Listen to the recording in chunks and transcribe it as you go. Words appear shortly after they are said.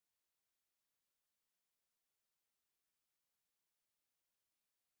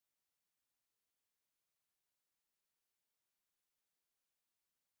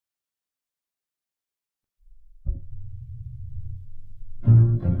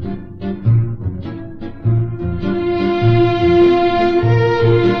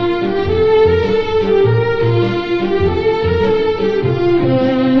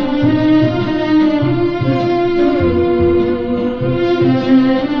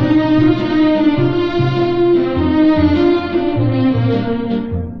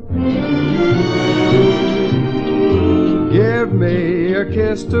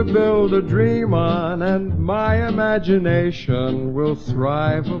to build a dream on, and my imagination will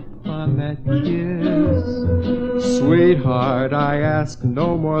thrive upon that kiss. Sweetheart, I ask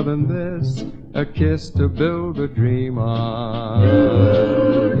no more than this, a kiss to build a dream on.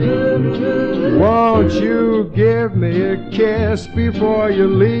 Won't you give me a kiss before you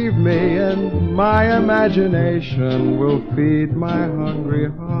leave me, and my imagination will feed my hungry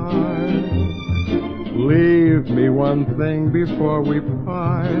heart. Leave me one thing before we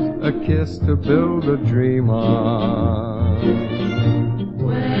part, a kiss to build a dream on.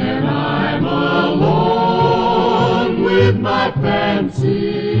 When I'm alone with my fancies,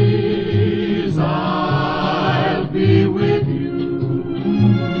 I'll be with you,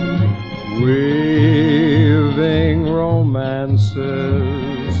 weaving romances,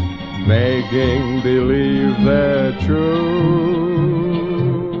 making believe they're true.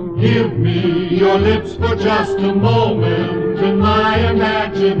 Give me your lips for just a moment, and my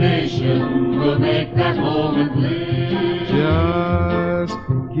imagination will make that moment live. Just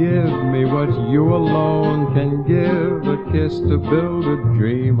give me what you alone can give, a kiss to build a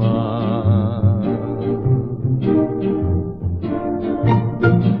dream on.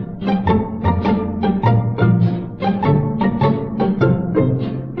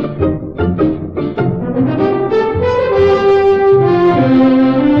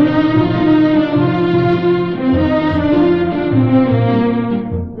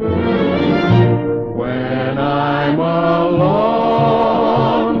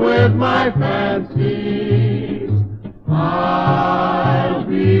 My fancies, I'll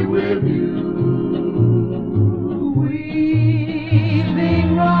be with you,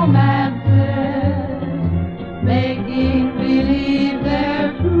 weaving romances, making believe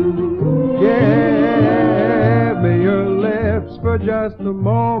they're true. Give me your lips for just a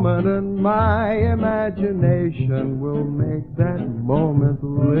moment, and my imagination will make that moment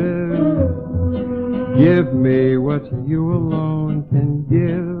live. Give me what you alone can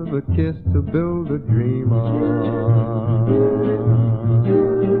give, a kiss to build a dream on.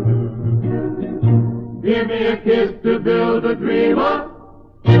 Give me a kiss to build a dream on.